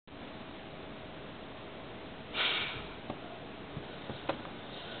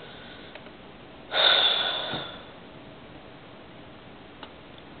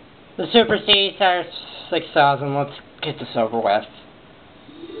The Super Seeds are 6,000. Let's get this over with.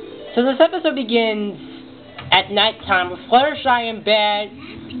 So this episode begins at nighttime with Fluttershy in bed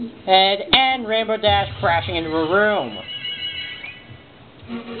and Rainbow Dash crashing into a room.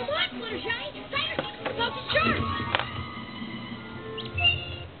 Come on, Fluttershy! Cider is about to start!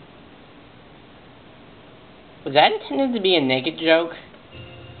 Was that intended to be a naked joke?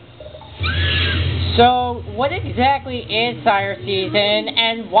 So, what exactly is Cider season,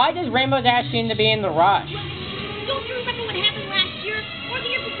 and why does Rainbow Dash seem to be in the rush? Don't you remember what happened last year, or the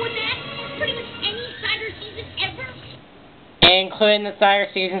year before that, or pretty much any Cider season ever? Including the Cider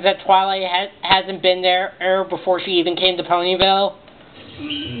seasons that Twilight hasn't been there before she even came to Ponyville? Well,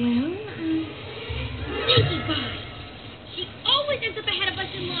 Squeezy Pie. She always ends up ahead of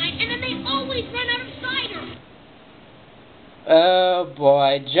us in line, and then they always run out of cider. Oh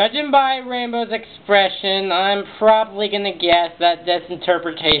boy, judging by Rainbow's expression, I'm probably gonna guess that this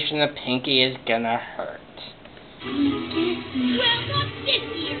interpretation of Pinky is gonna hurt. Well, not this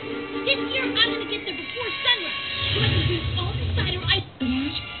year. This year I'm gonna get there before sunrise, so I can drink all the cider I...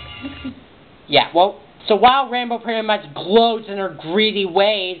 Yeah, well, so while Rainbow pretty much gloats in her greedy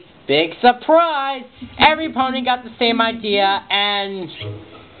ways, big surprise! Every pony got the same idea, and...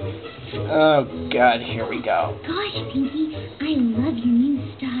 oh god, here we go. Gosh, Pinky, I love your new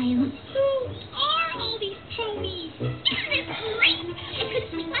style. Who are all these ponies? Isn't this great? I couldn't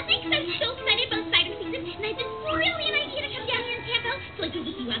sleep last night because I was so excited about cider season, and I had this brilliant idea to come down here and camp out, so I told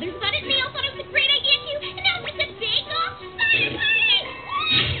a few others about it, and they all thought it was a great idea too, and now it's a big off cider party!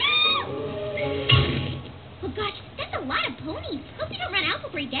 Oh gosh, that's a lot of ponies. Hope you don't run out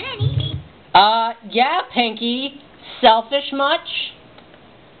before you get any. Yeah, Pinky. Selfish much?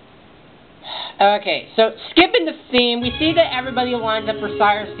 Okay, so skipping the theme, we see that everybody lines up for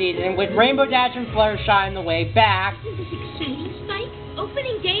Cider season, with Rainbow Dash and Fluttershy on the way back. This is exciting, Spike.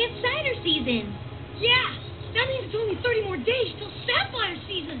 Opening day of cider season. Yeah, that means it's only 30 more days till Sapphire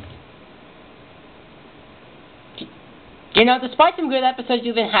season. You know, despite some good episodes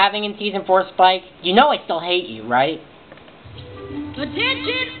you've been having in Season 4, Spike, you know I still hate you, right?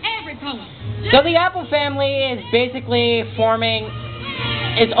 Attention, every pony. So the Apple family is basically opening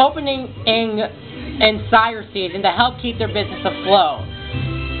in Cider season to help keep their business afloat.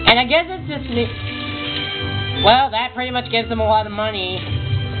 And I guess it's just well, that pretty much gives them a lot of money.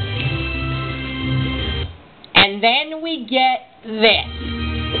 And then we get this.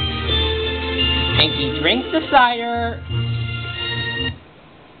 Pinky drinks the cider,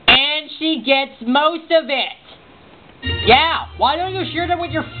 and she gets most of it. Yeah, why don't you share that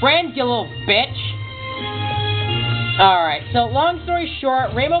with your friends, you little bitch? Alright, so long story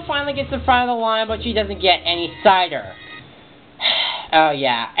short, Rainbow finally gets in front of the line, but she doesn't get any cider. Oh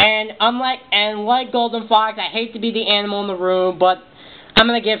yeah, and like Golden Fox, I hate to be the animal in the room, but I'm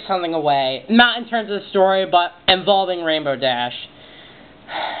gonna give something away. Not in terms of the story, but involving Rainbow Dash.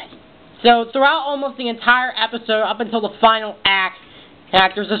 So throughout almost the entire episode, up until the final act,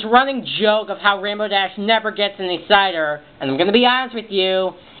 there's this running joke of how Rainbow Dash never gets any cider, and I'm gonna be honest with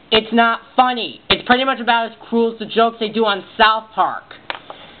you, it's not funny. It's pretty much about as cruel as the jokes they do on South Park.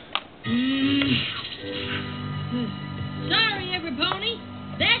 Sorry, every pony.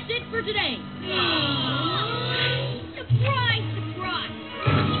 That's it for today. Surprise, surprise.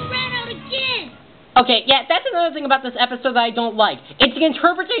 You ran out again. Okay, yeah, that's another thing about this episode that I don't like. It's the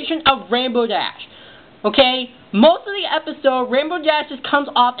interpretation of Rainbow Dash. Okay? Most of the episode, Rainbow Dash just comes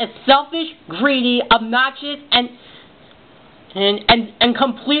off as selfish, greedy, obnoxious, and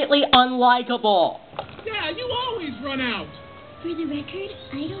completely unlikable. Yeah, you always run out. For the record,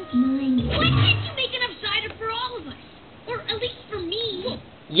 I don't mind. Why can't you make enough cider for all of us? Or at least for me?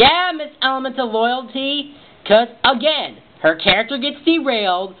 Yeah, Miss Element of Loyalty. Because, again, her character gets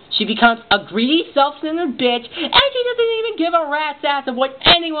derailed, she becomes a greedy, self-centered bitch, and she doesn't even give a rat's ass of what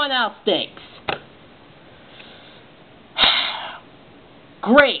anyone else thinks.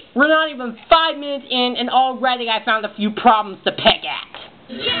 Great, we're not even 5 minutes in, and already I found a few problems to pick at.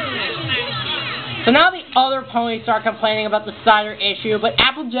 So now the other ponies start complaining about the cider issue, but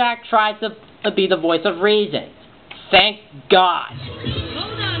Applejack tries to be the voice of reason. Thank God.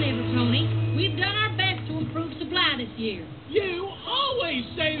 Hold on, every pony. We've done our best to improve supply this year. You always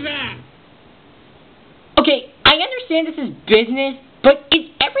say that. Okay, I understand this is business, but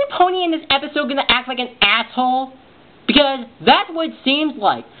is every pony in this episode going to act like an asshole? Because that's what it seems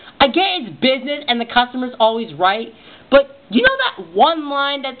like. I get it's business and the customer's always right, but you know that one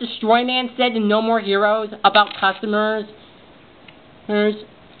line that Destroy Man said in No More Heroes about customers? I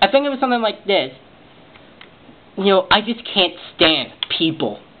think it was something like this. You know, I just can't stand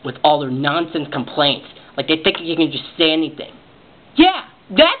people with all their nonsense complaints. Like they think you can just say anything. Yeah,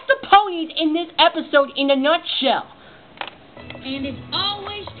 that's the ponies in this episode in a nutshell. And it's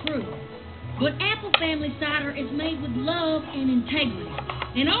always true. But Apple Family Cider is made with love and integrity.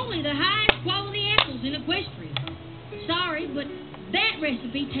 And only the highest quality apples in Equestria. Sorry, but that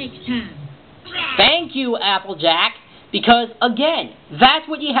recipe takes time. Thank you, Applejack. Because, again, that's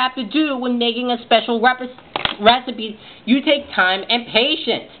what you have to do when making a special recipe. You take time and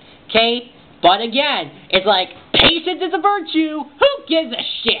patience, okay? But again, it's like, patience is a virtue. Who gives a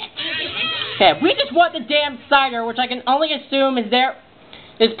shit? Okay, we just want the damn cider, which I can only assume is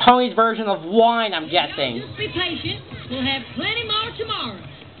Pony's version of wine, I'm guessing. Just be patient. We'll have plenty more tomorrow.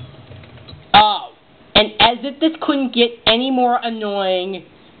 Oh, and as if this couldn't get any more annoying,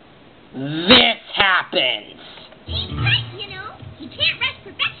 this happens. He's right, you know. You can't rush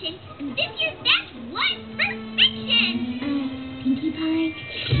perfection, and this year's batch was perfection. Pinkie Pie,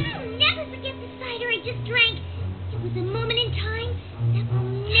 I'll never forget the cider I just drank. It was a moment in time that will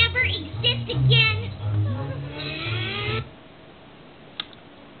never exist again.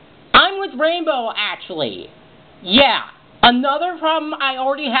 I'm with Rainbow, actually. Yeah, another problem I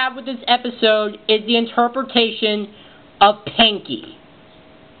already have with this episode is the interpretation of Pinkie.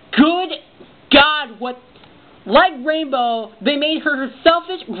 Good God, like Rainbow, they made her a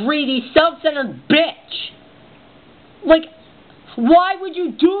selfish, greedy, self-centered bitch. Like, why would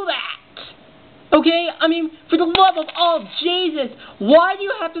you do that? Okay, I mean, for the love of all Jesus, why do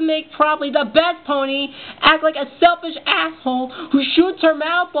you have to make probably the best pony act like a selfish asshole who shoots her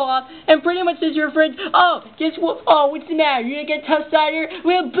mouth off and pretty much says to her friend, oh, guess what? Oh, what's the matter? You gonna get tough cider?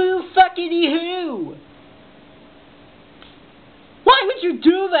 Well, boo fuckity who? Why would you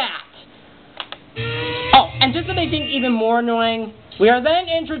do that? Oh, and just to make things even more annoying, we are then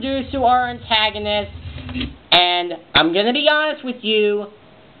introduced to our antagonist, and I'm gonna be honest with you,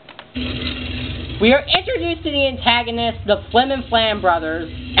 we are introduced to the antagonist, the Flim and Flam brothers,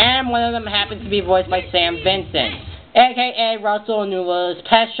 and one of them happens to be voiced by Sam Vincent, aka Russell and Nula's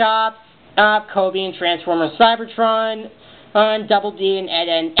Pet Shop, Kobe and Transformers Cybertron, Double D and Ed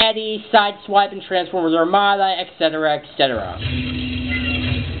and Eddie, Sideswipe and Transformers Armada, etc., etc.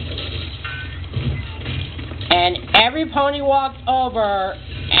 And every pony walks over,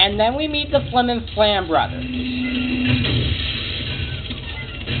 and then we meet the Flim and Flam brothers.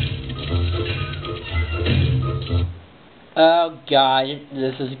 Oh God,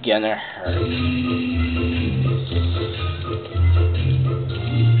 this is gonna hurt.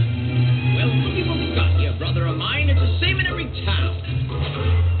 Well, look at what we got here, brother of mine. It's the same in every town.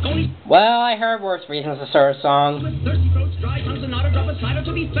 Well, I heard worse reasons to start a song. With thirsty throats, dry tongues, and not a drop of cider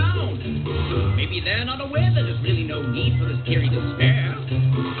to be found. Maybe they're not aware that there's really no need for this teary despair.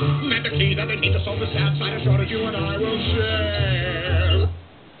 And the key that they need to solve the sad cider shortage you and I will share.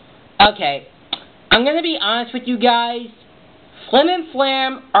 Okay, I'm gonna be honest with you guys. Flim and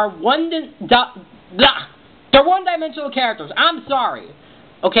Flam are they're one-dimensional characters. I'm sorry.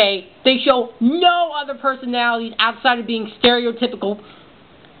 Okay, they show no other personalities outside of being stereotypical.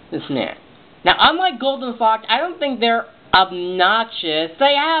 This and that. Now, unlike Golden Fox, I don't think they're obnoxious.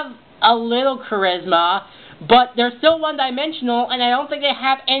 They have a little charisma, but they're still one-dimensional, and I don't think they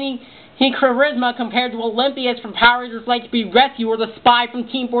have any charisma compared to Olympias from Power Rangers Lightspeed Rescue or the Spy from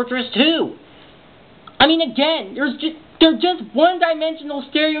Team Fortress 2. I mean, again, they're just one-dimensional,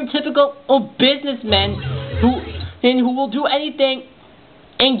 stereotypical businessmen who will do anything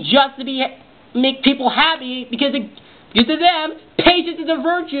and just to make people happy because to them, patience is a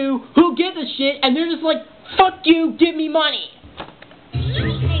virtue. Who gives a shit? And they're just like, fuck you, give me money.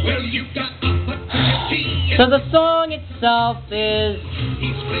 Well, you got So the song itself is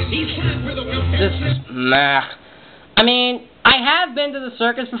just meh. I mean, I have been to the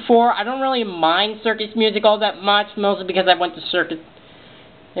circus before. I don't really mind circus music all that much, mostly because I went to circus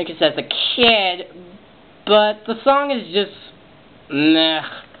as a kid. But the song is just meh.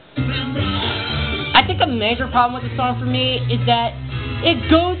 I think a major problem with the song for me is that it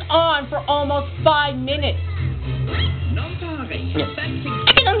goes on for almost 5 minutes.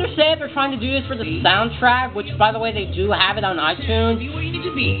 I can understand if they're trying to do this for the soundtrack, which, by the way, they do have it on iTunes.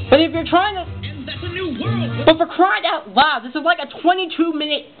 But if you're trying to... But for crying out loud, this is like a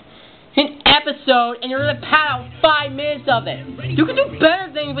 22-minute episode, and you're going to pad out 5 minutes of it. You can do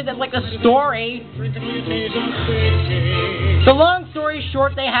better things with it, like a story. The long story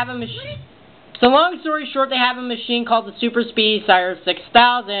short, they have a machine called the Super Speedy Cider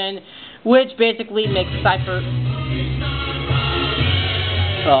 6000, which basically makes Cypher...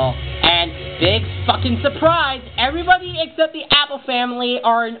 Oh, and big fucking surprise, everybody except the Apple family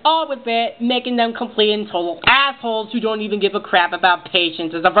are in awe with it, making them complete and total assholes who don't even give a crap about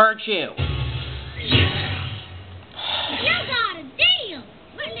patience as a virtue. You got a deal!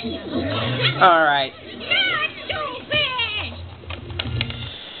 Alright.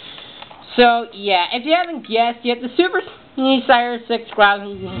 So, yeah, if you haven't guessed yet, the Super Cider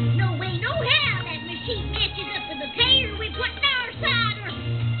 6000... No way, no how that machine matches up with the tater we put in our cider.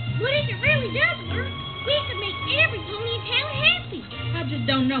 What if it really does work? We could make every pony in town happy. I just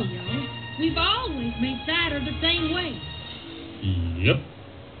don't know, y'all. We've always made cider the same way. Yep.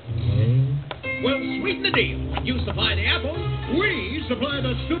 Well, sweeten the deal. You supply the apples. We supply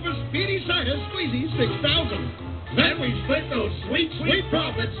the super speedy cider Squeezy 6000. Then we split those sweet, sweet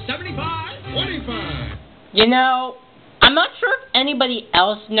profits 75-25. You know, I'm not sure if anybody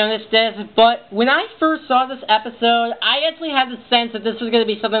else noticed this, but when I first saw this episode, I actually had the sense that this was going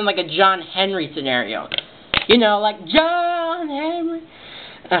to be something like a John Henry scenario. You know, like John Henry.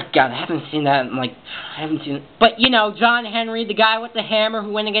 Oh, God, I haven't seen that in, I haven't seen it. But, you know, John Henry, the guy with the hammer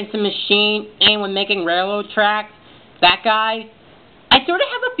who went against the machine and when making railroad tracks, that guy. I sort of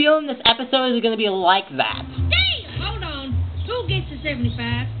have a feeling this episode is going to be like that. Damn! Hold on. Who gets the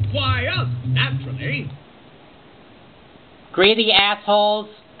 75? Why, us, naturally. Greedy assholes.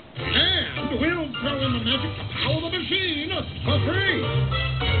 And we'll throw in the magic to power the machine for free.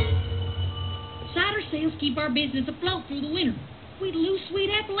 Cider sales keep our business afloat through the winter. We'd lose sweet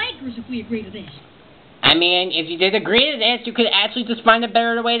apple acres if we agree to this. I mean, if you did agree to this, you could actually just find a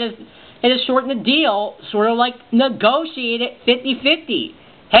better way to shorten the deal, sort of like negotiate it 50-50.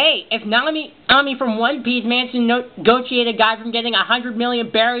 Hey, if Nami from One Piece managed to negotiate a guy from getting 100 million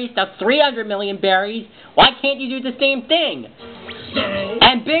berries to 300 million berries, why can't you do the same thing? No.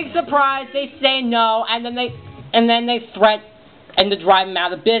 And big surprise, they say no, and then they threaten to drive him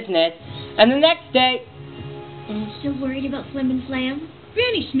out of business. And the next day, Still worried about Flim and Flam?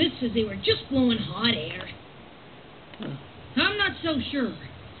 Granny Smith says they were just blowing hot air. I'm not so sure.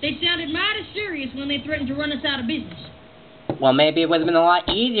 They sounded mighty serious when they threatened to run us out of business. well, maybe it would have been a lot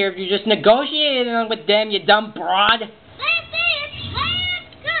easier if you just negotiated with them, you dumb broad. That's it! Last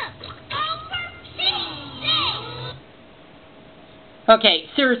cup! Over 6! Okay,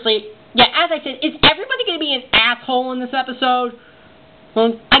 seriously. Yeah, as I said, is everybody going to be an asshole in this episode?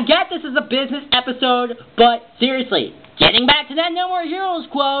 Well, I get this is a business episode, but seriously, getting back to that No More Heroes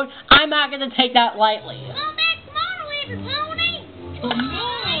quote, I'm not going to take that lightly. Come back tomorrow, every pony!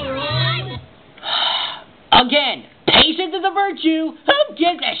 Tomorrow! Again, patience is a virtue. Who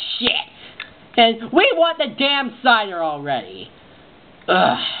gives a shit? And we want the damn cider already.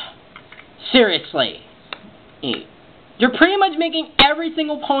 Ugh. Seriously. You're pretty much making every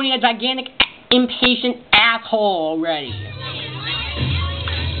single pony a gigantic, impatient asshole already.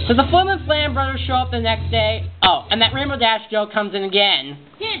 So the Flim and Flam brothers show up the next day. Oh, and that Rainbow Dash joke comes in again.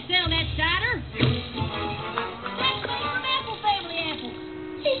 Can't sell that cider. That's some Apple Family apples.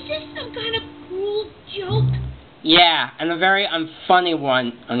 Is this some kind of cruel joke? Yeah, and a very unfunny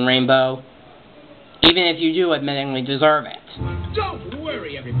one on Rainbow. Even if you do admittingly deserve it. Don't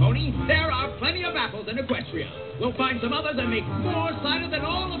worry, every pony. There are plenty of apples in Equestria. We'll find some others and make more cider than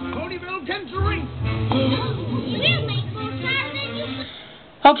all of Ponyville can drink. We'll make more cider than you.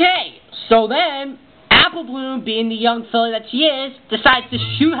 Okay, so then, Apple Bloom, being the young filly that she is, decides to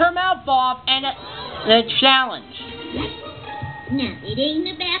shoot her mouth off and a challenge. Now, it ain't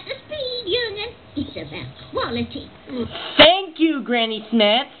about the speed, young'un. It's about quality. Thank you, Granny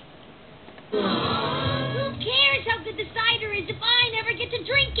Smith. Who cares how good the cider is if I never get to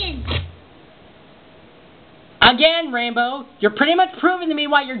drinking? Again, Rainbow, you're pretty much proving to me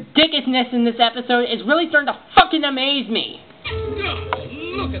why your dickishness in this episode is really starting to fucking amaze me. Oh,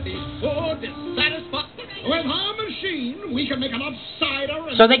 look at these poor, dissatisfied... With our machine, we can make enough cider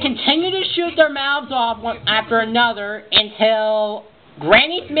and... So they continue to shoot their mouths off one after another until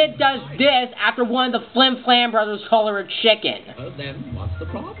Granny Smith does this after one of the Flim Flam brothers call her a chicken. Well, then, what's the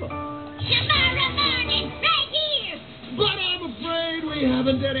problem? Tomorrow morning, right here. But I'm afraid we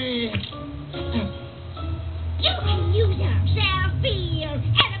haven't any... You can use our sour field.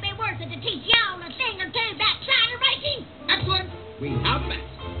 It'll be worth it to teach y'all a thing or two about cider making. Excellent. We have met.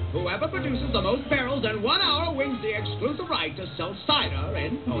 Whoever produces the most barrels in 1 hour wins the exclusive right to sell cider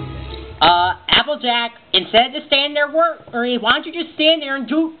in Ponyville. Applejack, instead of stand there worrying, why don't you just stand there and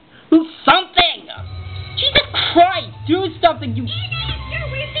do something? Jesus Christ, do something, you... And after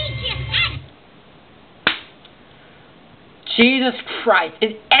we beat you, Jesus Christ,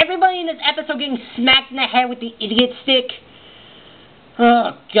 is everybody in this episode getting smacked in the head with the idiot stick?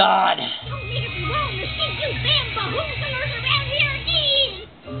 Oh, God. don't need to be wrong to see you bamboozlers around here again.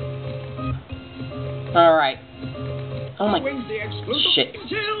 Alright. Oh my... Wins the exclusive Shit.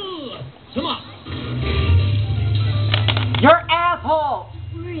 Until tomorrow. You're asshole!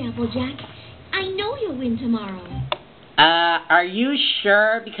 Don't worry, Applejack. I know you'll win tomorrow. Are you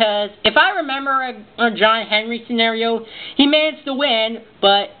sure? Because if I remember a John Henry scenario, he managed to win,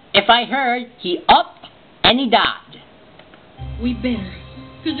 but if I heard, he upped and he died. We better,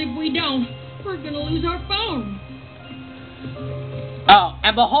 because if we don't, we're going to lose our farm. Oh,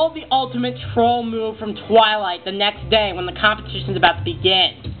 and behold the ultimate troll move from Twilight the next day when the competition's about to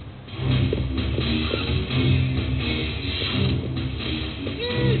begin.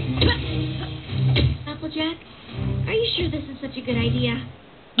 Applejack, are you sure this is such a good idea?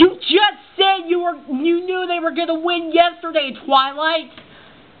 You just said you knew they were gonna win yesterday, Twilight.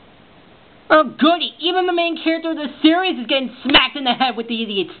 Oh goody, even the main character of the series is getting smacked in the head with the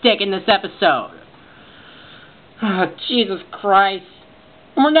idiot stick in this episode. Oh, Jesus Christ.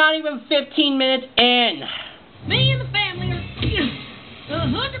 We're not even 15 minutes in. Me and the family are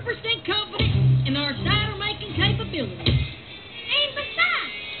 100% confident in our cider-making capabilities. And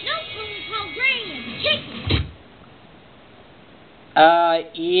besides, no food called grain and chicken.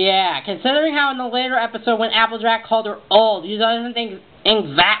 Yeah. Considering how in the later episode when Applejack called her old, you don't think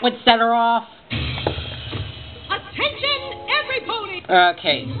that would set her off? Attention, every pony!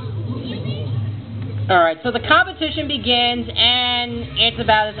 Okay. Alright, so the competition begins, and it's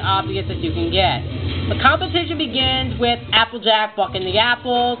about as obvious as you can get. The competition begins with Applejack bucking the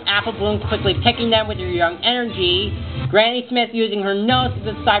apples, Apple Bloom quickly picking them with her young energy, Granny Smith using her nose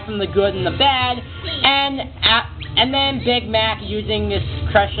to decide from the good and the bad, and then Big Mac using this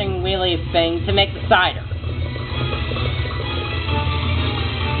crushing wheelie thing to make the cider.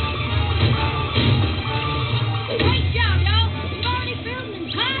 Great job, y'all! We've already filled an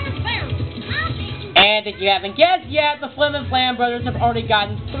entire barrel. And if you haven't guessed yet, the Flim and Flam brothers have already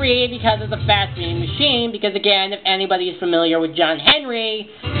gotten 3 because of the fast-reading machine, because again, if anybody is familiar with John Henry,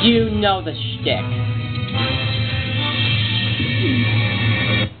 you know the shtick.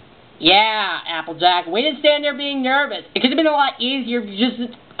 Yeah, Applejack, we didn't stand there being nervous. It could have been a lot easier if you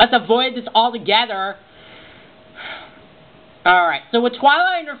just let's avoid this altogether. Alright, so with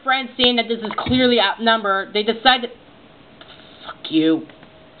Twilight and her friends seeing that this is clearly outnumbered, they decide to... Fuck you.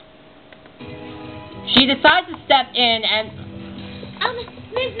 She decides to step in and...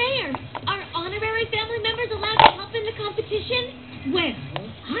 Ms. Mayor, are honorary family members allowed to help in the competition? Well,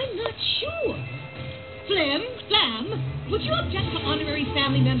 I'm not sure. Flam, would you object to honorary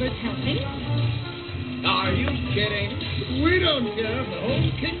family members helping? Are you kidding? We don't care if the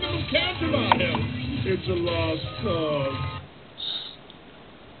whole kingdom cares about him. It's a lost cause.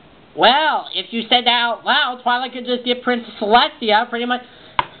 Well, if you said that out loud, Twilight could just get Princess Celestia pretty much...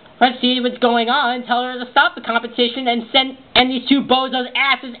 Let's see what's going on and tell her to stop the competition and send these two bozos'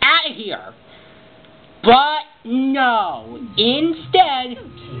 asses out of here. But no. Instead,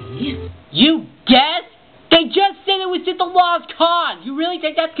 you guess? They just said it was just a lost cause. You really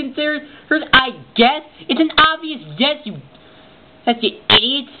think that's considered I guess? It's an obvious yes, that's you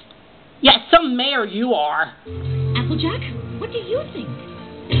idiots. Yeah, some mayor you are. Applejack, what do you think?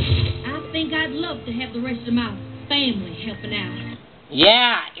 I think I'd love to have the rest of my family helping out.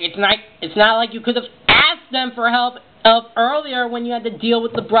 Yeah, it's not like you could have asked them for help earlier when you had to deal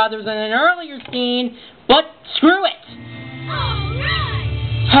with the brothers in an earlier scene, but screw it. All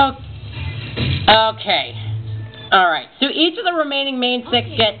right. Okay. Alright, so each of the remaining main 6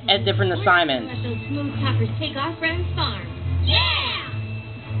 get a different assignment. Let those smooth talkers take our friend's farm. Yeah!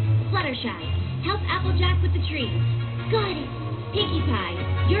 Fluttershy, help Applejack with the trees. Got it. Pinkie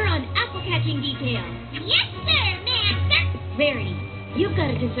Pie, you're on apple catching detail. Yes, sir, Master. Rarity, you've got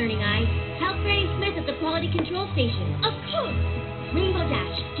a discerning eye. Help Granny Smith at the quality control station. Of course. Rainbow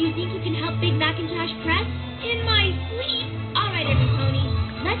Dash, do you think you can help Big Macintosh press? In my sleep. All right, every pony.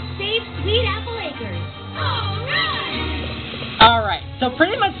 Let's save Sweet Apple Acres. All right. Alright, so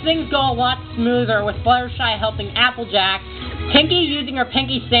pretty much things go a lot smoother with Fluttershy helping Applejack, Pinkie using her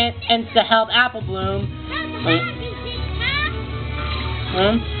Pinkie Sense to help Apple Bloom,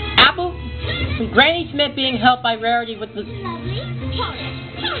 Granny Smith being helped by Rarity with the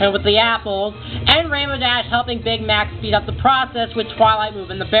apples, and Rainbow Dash helping Big Mac speed up the process with Twilight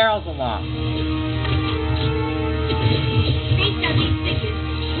moving the barrels along. Based on these figures,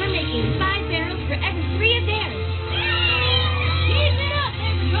 we're making 5 barrels for every 3 of theirs. Keep it up,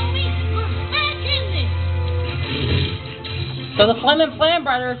 everybody. We're back in this. So the Flim and Flam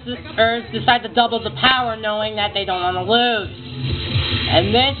brothers decide to double the power knowing that they don't want to lose.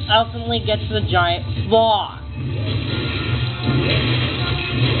 And this ultimately gets to the giant flaw.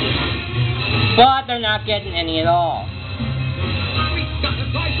 But they're not getting any at all. We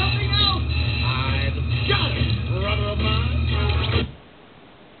gotta try something else. I've got it, brother of mine.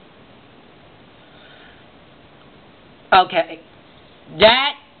 Okay.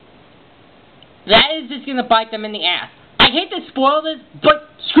 That is just gonna bite them in the ass. hate to spoil this, but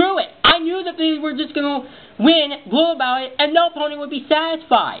screw it. I knew that they were just going to win, glow about it, and no pony would be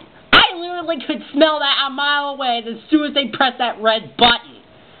satisfied. I literally could smell that a mile away as soon as they pressed that red button.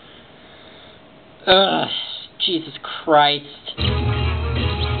 Ugh, Jesus Christ.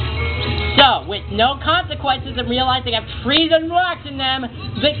 So, with no consequences and realizing I have trees and rocks in them,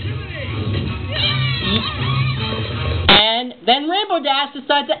 and then Rainbow Dash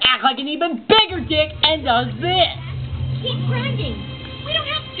decides to act like an even bigger dick and does this. Keep grinding. We don't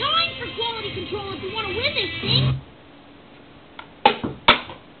have time for quality control if we want to win this thing.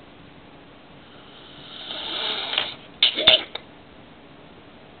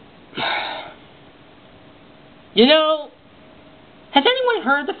 You know, has anyone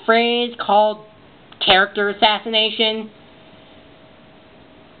heard the phrase called character assassination?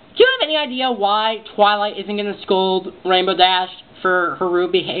 Do you have any idea why Twilight isn't going to scold Rainbow Dash for her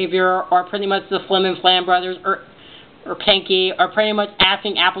rude behavior, or pretty much the Flim and Flam brothers, or Pinky, or pretty much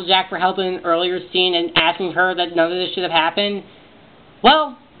asking Applejack for help in an earlier scene and asking her that none of this should have happened?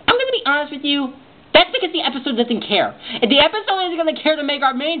 Well, I'm going to be honest with you. That's because the episode doesn't care. If the episode isn't going to care to make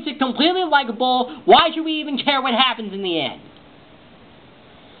our main six completely likable, why should we even care what happens in the end?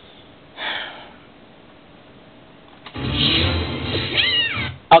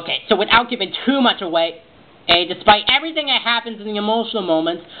 Okay, so without giving too much away, despite everything that happens in the emotional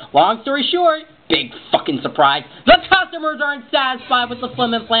moments, long story short, big fucking surprise, the customers aren't satisfied with the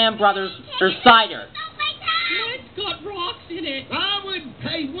Flim and Flam brothers, or Cider. It's got rocks in it. I wouldn't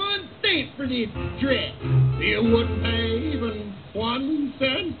pay 1 cent for this dress. You wouldn't pay even 1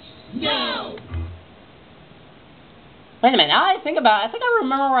 cent? No. Wait a minute, now I think about it, I think I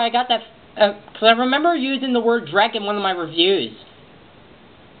remember where I got that, because I remember using the word Drek in one of my reviews.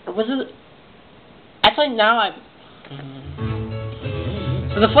 Or was it... Actually, now I've...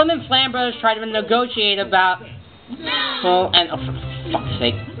 So the Flim and Flam brothers try to negotiate about... Well, and... Oh, for fuck's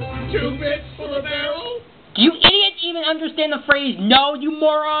sake. 2 bits for a barrel? Do you idiots even understand the phrase, no, you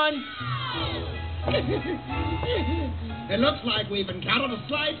moron? It looks like we've encountered a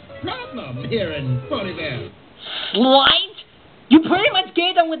slight problem here in Ponyville. Slight? You pretty much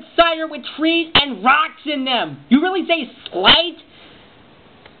gave them with cider with trees and rocks in them. You really say slight?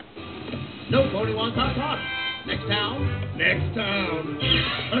 No pony wants our product. Next town? Next town.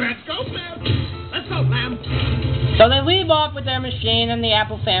 Let's go, Flam. Let's go, Flam. So they leave off with their machine and the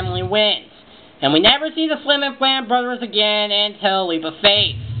Apple family wins. And we never see the Flim and Flam brothers again until Leap of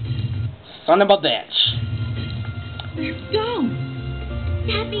Faith. Son of a bitch. Let's go.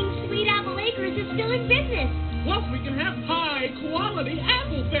 That means Sweet Apple Acres is still in business. Plus, we can have high-quality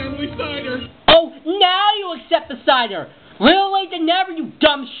Apple family cider. Oh, now you accept the cider. Real late than never, you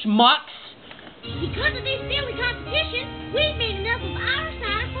dumb schmucks. Because of this silly competition, we've made enough of our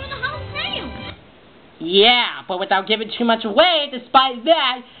cider for the whole town. Yeah, but without giving too much away, despite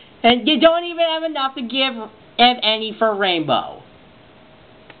that, and you don't even have enough to give any for Rainbow.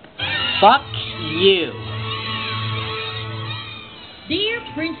 Fuck you. Dear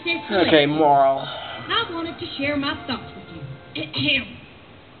Princess Leia, Okay, moral. I wanted to share my thoughts with you. Ahem.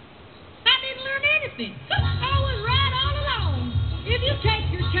 I didn't learn anything. I was right all along. If you take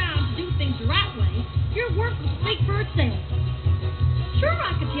your time to do things the right way, your work will speak for itself. Sure,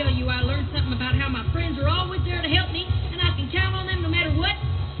 I could tell you I learned something about how my friends are always there to help me, and I can count on them no matter what.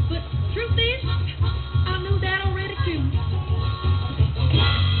 But truth is, I knew that already too.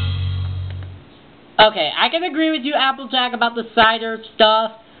 Okay, I can agree with you, Applejack, about the cider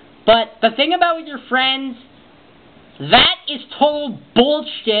stuff, but the thing about with your friends, that is total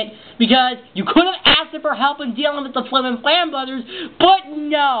bullshit, because you could have asked them for help in dealing with the Flim and Flam brothers, but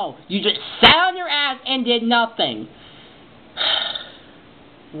no, you just sat on your ass and did nothing.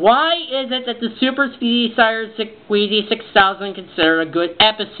 Why is it that the Super Speedy Cider Squeezy 6000 considered a good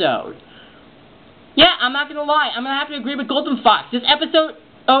episode? Yeah, I'm not gonna lie, I'm gonna have to agree with Golden Fox. This episode,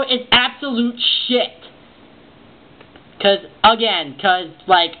 is absolute shit.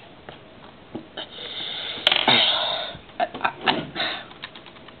 Like...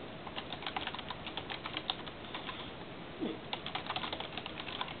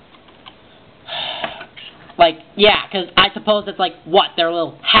 Like, yeah, because I suppose it's like, what, their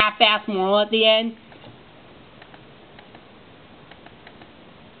little half-ass moral at the end?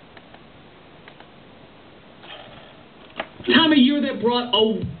 Time of year that brought,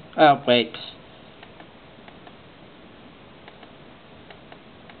 Oh, wait.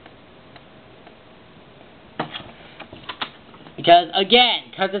 Because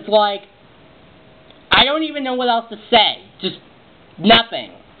it's like, I don't even know what else to say. Just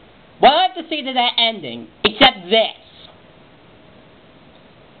nothing. What do I have to say to that ending, except this?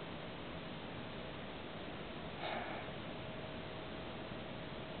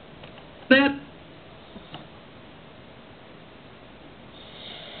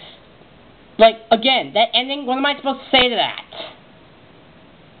 Like, again, that ending, what am I supposed to say to that?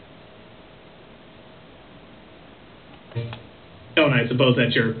 Oh, and I suppose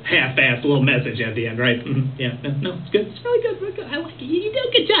that's your half-assed little message at the end, right? Mm-hmm. Yeah, no, it's good. It's really good. Really good. I like it. You did a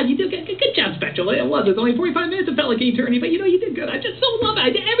good job. You did a good job, Special. It was. It's only 45 minutes of Pelican Eternity, but you did good. I just so love it.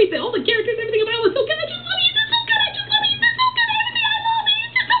 I did everything. All the characters, everything about it was so good. I just love you. You did so good. I just love you. You did so good. Everything. I love you. You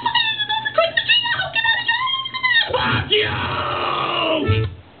did so good. You did so great. Machine. How can I do it? Fuck you!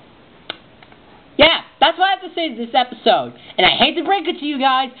 Yeah, that's what I have to say to this episode. And I hate to break it to you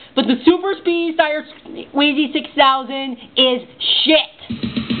guys, but the Super Speedy Cider Squeezy 6000 is shit.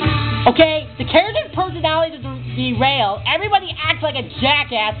 Okay? The character's personality is derailed. Everybody acts like a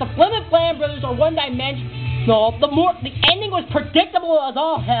jackass. The Flim and Flam brothers are one-dimensional. The ending was predictable as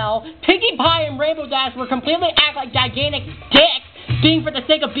all hell. Piggy Pie and Rainbow Dash were completely act like gigantic dicks, being for the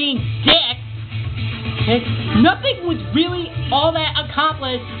sake of being dicks. Nothing was really all that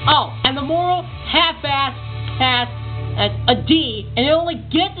accomplished. Oh, and the moral, half-assed, has a D, and it only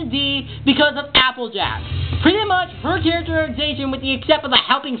gets a D because of Applejack. Pretty much, her characterization, with the exception of the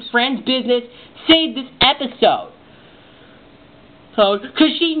helping friends business, saved this episode. So,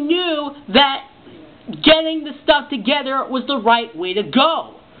 because she knew that getting the stuff together was the right way to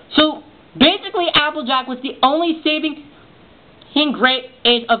go. So, basically, Applejack was the only saving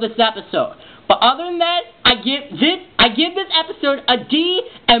ingredient of this episode. But other than that, I give this episode a D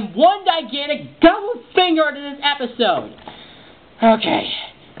and one gigantic double finger to this episode. Okay.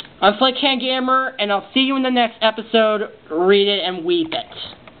 I'm Flick Hand Gamer, and I'll see you in the next episode. Read it and weep it.